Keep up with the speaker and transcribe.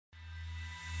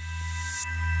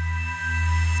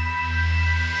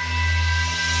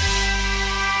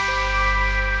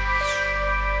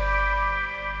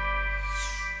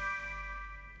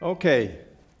Okay,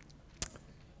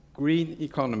 green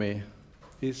economy.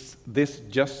 Is this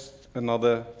just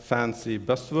another fancy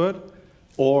buzzword,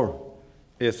 or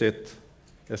is it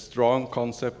a strong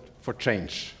concept for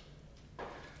change?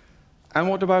 And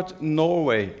what about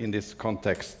Norway in this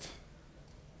context?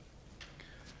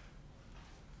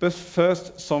 But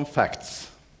first, some facts.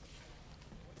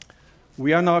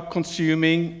 We are now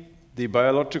consuming the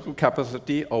biological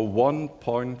capacity of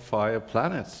 1.5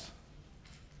 planets.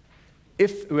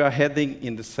 If we are heading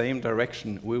in the same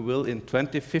direction, we will in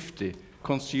 2050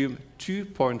 consume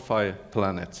 2.5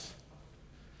 planets.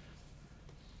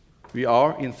 We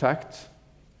are, in fact,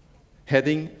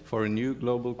 heading for a new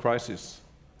global crisis,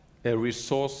 a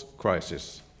resource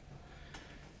crisis.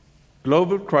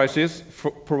 Global crises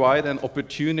provide an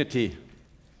opportunity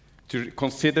to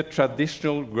consider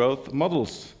traditional growth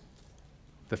models.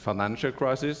 The financial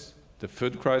crisis, the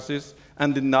food crisis,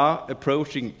 and the now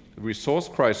approaching resource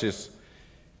crisis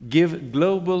give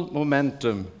global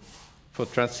momentum for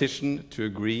transition to a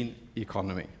green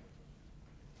economy.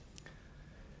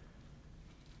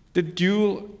 The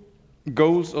dual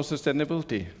goals of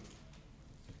sustainability.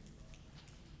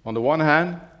 On the one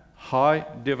hand, high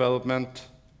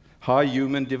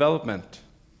human development,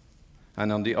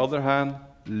 and on the other hand,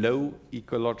 low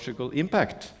ecological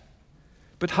impact.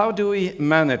 But how do we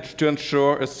manage to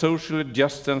ensure a socially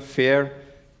just and fair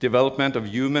development of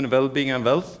human well-being and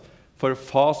wealth for a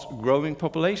fast-growing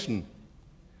population,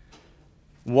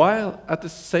 while at the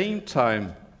same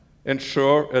time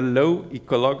ensure a low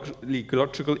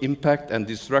ecological impact and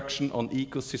destruction on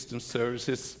ecosystem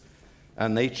services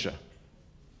and nature?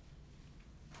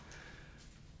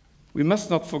 We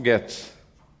must not forget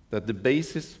that the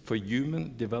basis for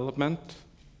human development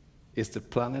is the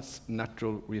planet's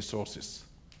natural resources.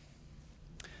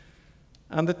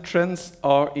 And the trends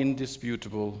are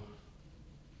indisputable.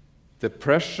 The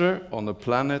pressure on the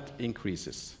planet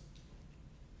increases.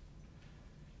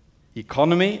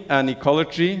 Economy and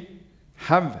ecology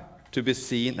have to be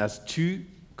seen as two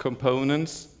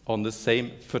components on the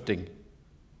same footing.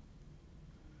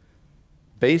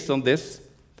 Based on this,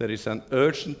 there is an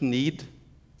urgent need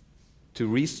to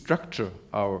restructure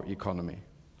our economy.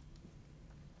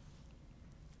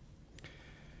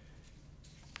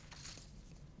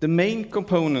 The main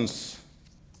components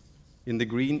in the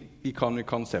green economy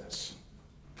concepts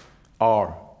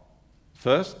are,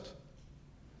 first,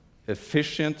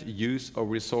 efficient use of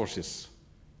resources.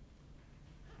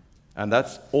 And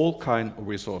that's all kinds of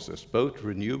resources, both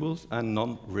renewables and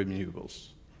non-renewables.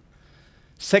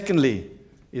 Secondly,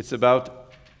 it's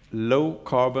about low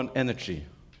carbon energy,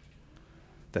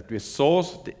 that we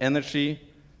source the energy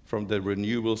from the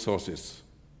renewable sources.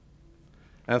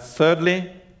 And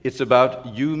thirdly, it's about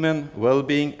human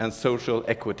well-being and social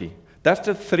equity. That's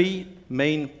the three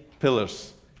main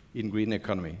pillars in green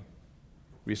economy: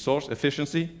 resource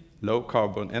efficiency, low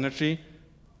carbon energy,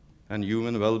 and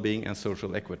human well-being and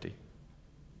social equity.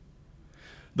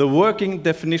 The working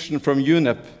definition from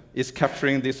UNEP is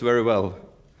capturing this very well.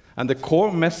 And the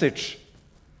core message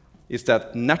is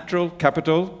that natural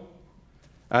capital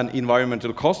and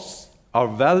environmental costs are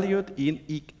valued in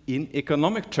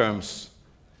economic terms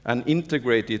and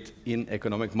integrated in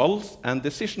economic models and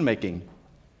decision-making.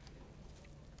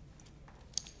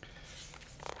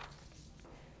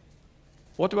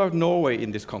 What about Norway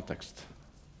in this context?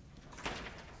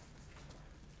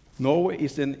 Norway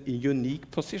is in a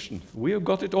unique position. We have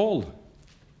got it all.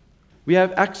 We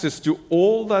have access to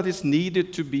all that is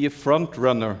needed to be a front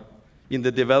runner in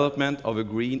the development of a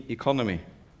green economy.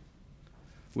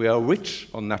 We are rich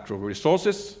on natural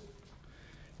resources.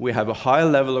 We have a high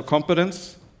level of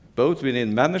competence, both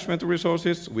within management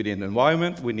resources, within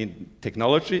environment, within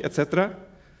technology, etc.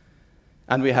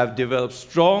 And we have developed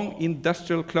strong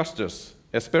industrial clusters,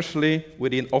 especially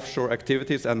within offshore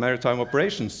activities and maritime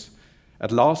operations.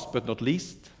 At last but not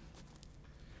least,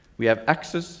 we have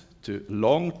access to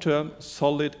long-term,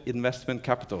 solid investment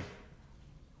capital.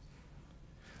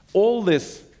 All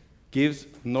this gives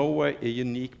Norway a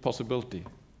unique possibility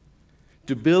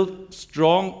to build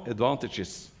strong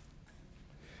advantages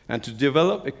and to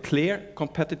develop a clear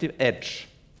competitive edge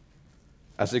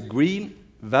as a green,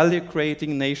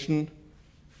 value-creating nation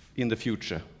in the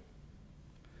future,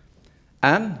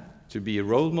 and to be a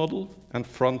role model and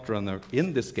front-runner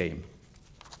in this game.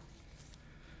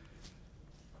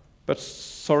 But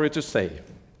sorry to say,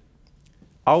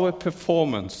 our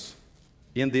performance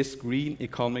in this green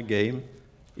economy game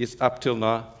is up till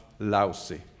now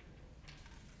lousy.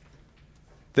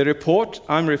 The report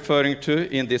I'm referring to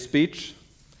in this speech,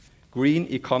 Green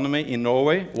Economy in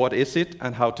Norway, What is it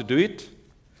and How to Do it,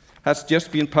 has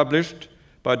just been published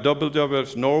by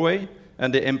WWF-Norway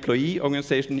and the employee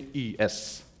organization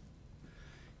YS.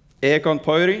 Egon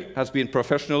Poiri has been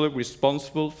professionally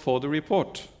responsible for the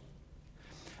report.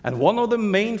 And one of the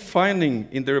main findings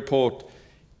in the report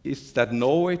is that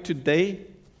Norway today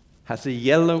has a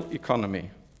yellow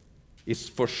economy. It's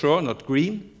for sure not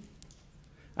green,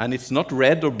 and it's not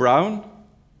red or brown,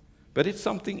 but it's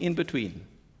something in between.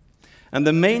 And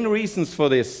the main reasons for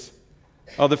this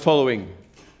are the following.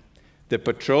 The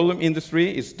petroleum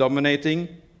industry is dominating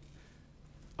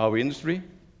our industry,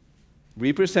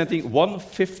 representing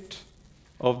 1/5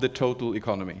 of the total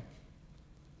economy.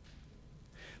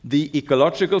 The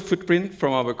ecological footprint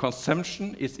from our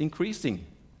consumption is increasing,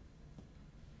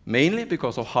 mainly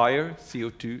because of higher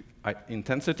CO2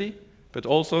 intensity, but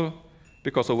also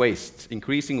because of waste,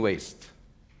 increasing waste.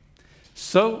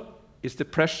 So is the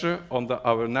pressure on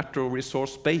our natural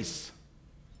resource base.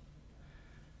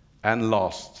 And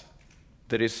last,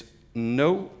 there is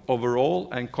no overall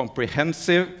and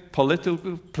comprehensive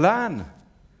political plan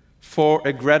for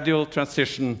a gradual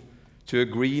transition to a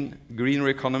greener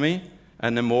economy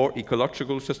and a more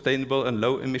ecological, sustainable, and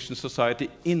low-emission society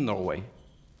in Norway.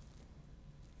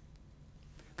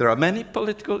 There are many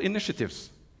political initiatives,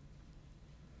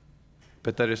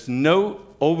 but there is no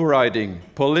overriding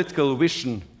political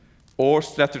vision or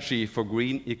strategy for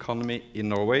green economy in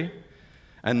Norway.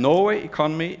 And Norway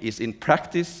economy is in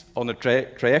practice on a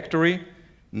trajectory,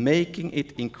 making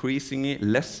it increasingly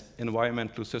less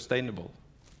environmentally sustainable.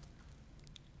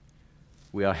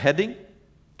 We are heading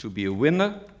to be a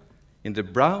winner in the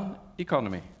brown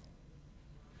economy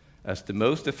as the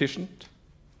most efficient,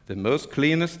 the most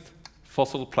cleanest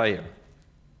fossil player.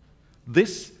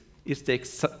 This is the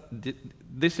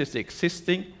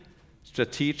existing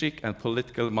strategic and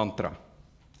political mantra.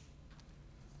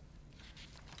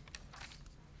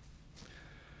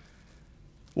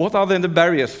 What are then the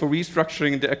barriers for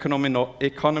restructuring the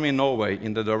economy in Norway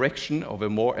in the direction of a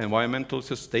more environmentally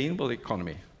sustainable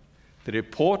economy? The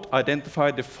report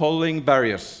identified the following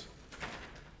barriers.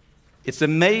 It's a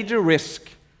major risk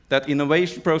that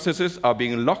innovation processes are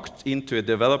being locked into a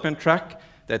development track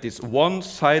that is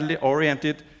one-sidedly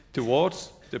oriented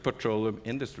towards the petroleum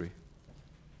industry.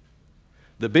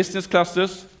 The business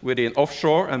clusters within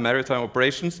offshore and maritime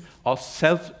operations are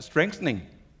self-strengthening.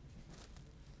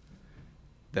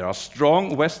 There are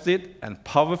strong vested and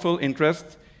powerful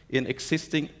interests in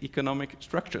existing economic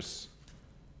structures.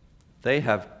 They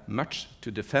have much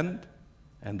to defend,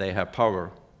 and they have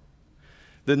power.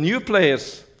 The new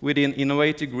players within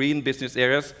innovative green business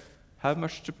areas have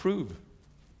much to prove.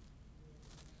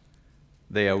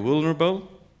 They are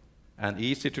vulnerable and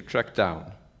easy to track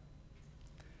down.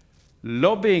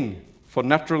 Lobbying for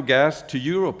natural gas to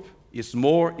Europe is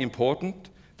more important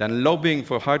than lobbying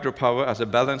for hydropower as a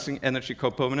balancing energy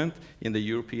component in the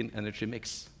European energy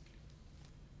mix.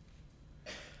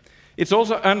 It's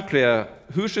also unclear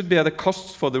who should bear the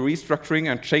costs for the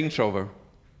restructuring and changeover.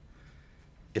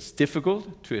 It's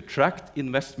difficult to attract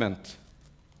investment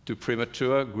to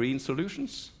premature green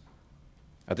solutions.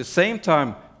 At the same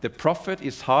time, the profit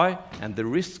is high and the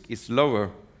risk is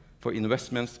lower for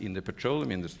investments in the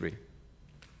petroleum industry.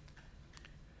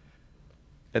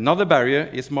 Another barrier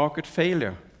is market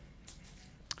failure.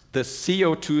 The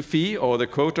CO2 fee or the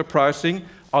quota pricing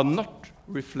are not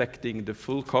reflecting the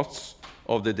full costs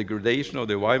of the degradation of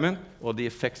the environment or the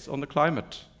effects on the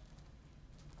climate.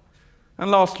 And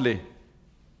lastly,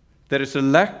 there is a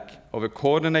lack of a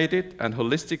coordinated and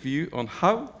holistic view on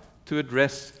how to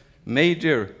address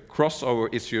major crossover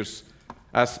issues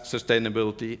as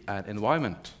sustainability and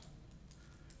environment.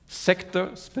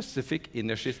 Sector-specific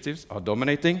initiatives are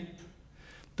dominating.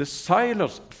 The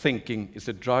silos thinking is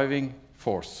a driving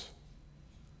force.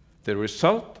 The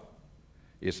result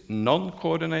is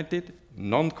non-coordinated,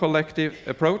 non-collective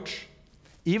approach,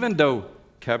 even though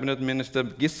Cabinet Minister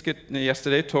Giske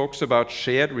yesterday talks about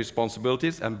shared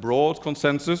responsibilities and broad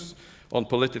consensus on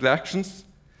political actions.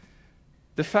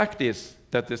 The fact is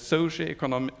that the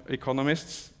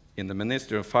socio-economists in the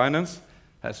Ministry of Finance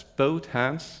has both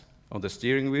hands on the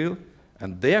steering wheel,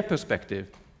 and their perspective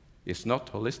is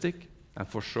not holistic and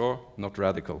for sure not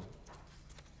radical.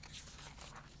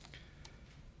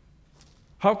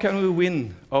 How can we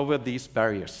win over these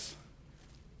barriers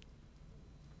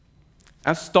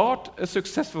and start a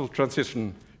successful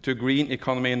transition to a green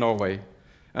economy in Norway,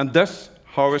 and thus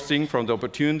harvesting from the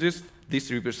opportunities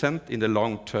this represents in the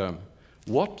long term?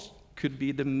 What could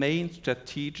be the main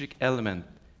strategic element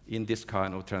in this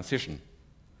kind of transition?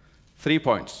 3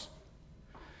 points.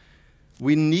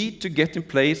 We need to get in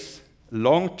place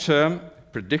long-term,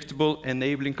 predictable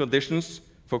enabling conditions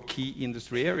for key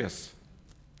industry areas.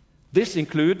 This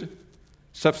includes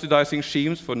subsidizing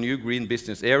schemes for new green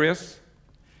business areas,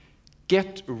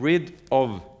 get rid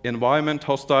of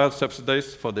environment-hostile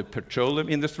subsidies for the petroleum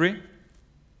industry,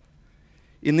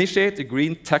 initiate a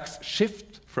green tax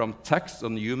shift from tax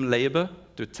on human labor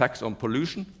to tax on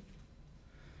pollution,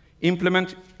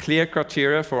 implement clear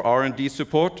criteria for R&D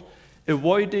support,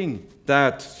 avoiding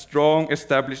that strong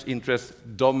established interests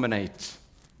dominate.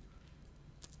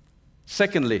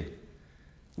 Secondly,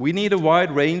 we need a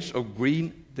wide range of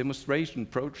green demonstration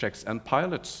projects and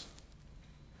pilots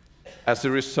as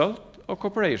a result of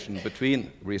cooperation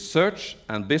between research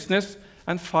and business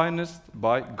and financed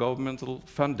by governmental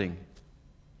funding.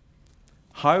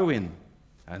 Hywind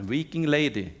and Viking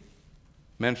Lady,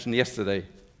 mentioned yesterday,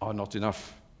 are not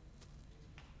enough.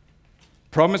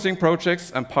 Promising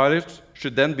projects and pilots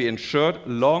should then be ensured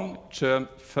long-term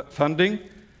funding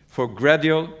for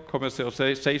gradual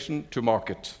commercialization to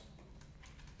market.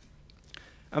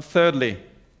 And thirdly,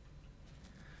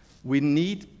 we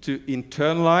need to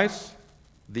internalize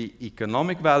the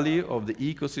economic value of the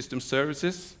ecosystem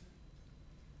services,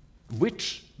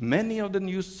 which many of the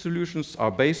new solutions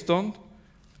are based on,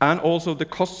 and also the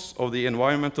costs of the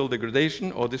environmental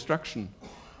degradation or destruction.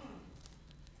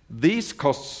 These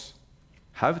costs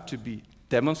have to be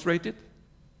demonstrated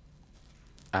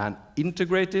and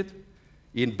integrated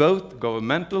in both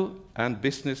governmental and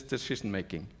business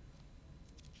decision-making.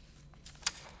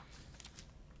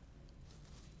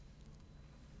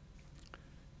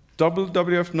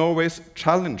 WWF-Norway's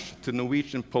challenge to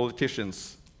Norwegian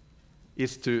politicians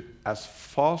is to, as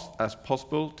fast as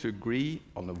possible, to agree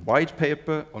on a white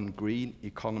paper on green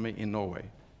economy in Norway.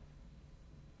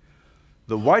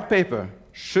 The white paper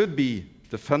should be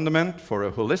the fundament for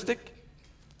a holistic,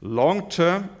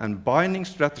 long-term and binding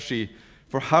strategy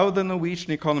for how the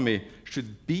Norwegian economy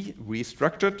should be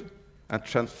restructured and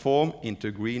transformed into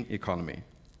a green economy,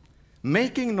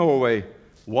 making Norway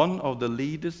one of the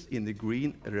leaders in the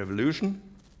green revolution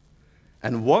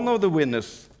and one of the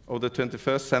winners of the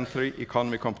 21st century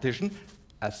economy competition,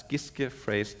 as Giske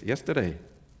phrased yesterday.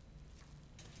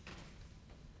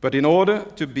 But in order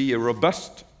to be a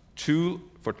robust tool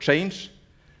for change,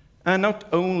 and not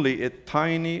only a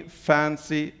tiny,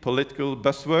 fancy political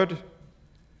buzzword,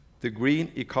 the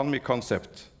green economy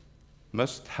concept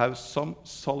must have some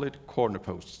solid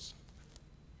cornerposts.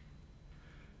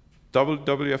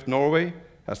 WWF Norway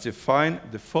has defined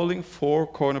the following 4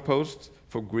 cornerposts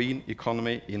for green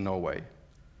economy in Norway.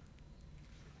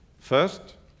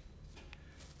 First,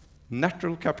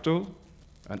 natural capital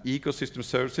and ecosystem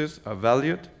services are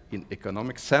valued in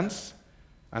economic sense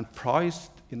and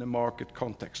priced in a market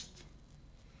context.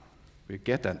 We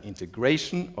get an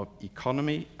integration of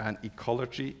economy and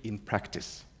ecology in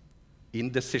practice,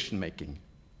 in decision-making,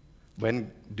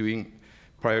 when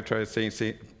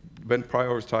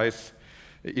prioritize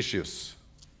issues.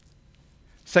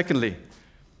 Secondly,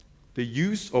 the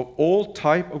use of all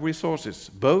types of resources,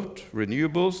 both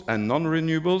renewables and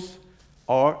non-renewables,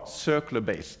 are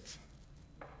circular-based.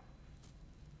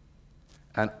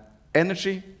 And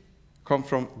energy comes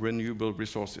from renewable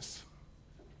resources.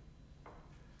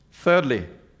 Thirdly,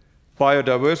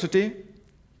 biodiversity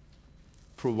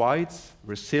provides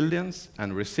resilience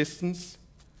and resistance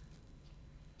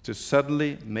to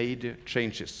suddenly major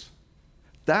changes.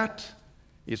 That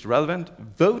is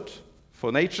relevant both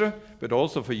for nature, but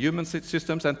also for human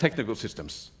systems and technical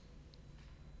systems.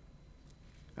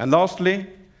 And lastly,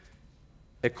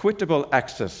 equitable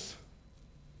access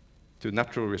to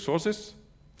natural resources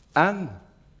and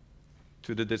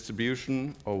to the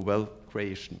distribution of wealth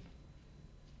creation.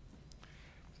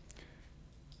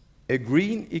 A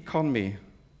green economy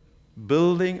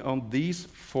building on these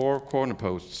 4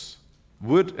 cornerposts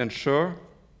would ensure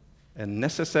a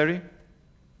necessary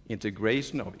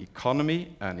integration of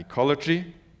economy and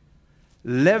ecology,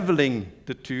 leveling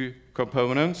the 2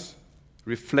 components,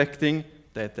 reflecting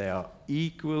that they are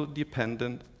equally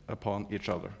dependent upon each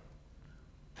other.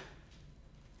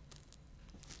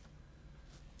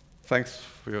 Thanks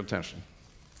for your attention.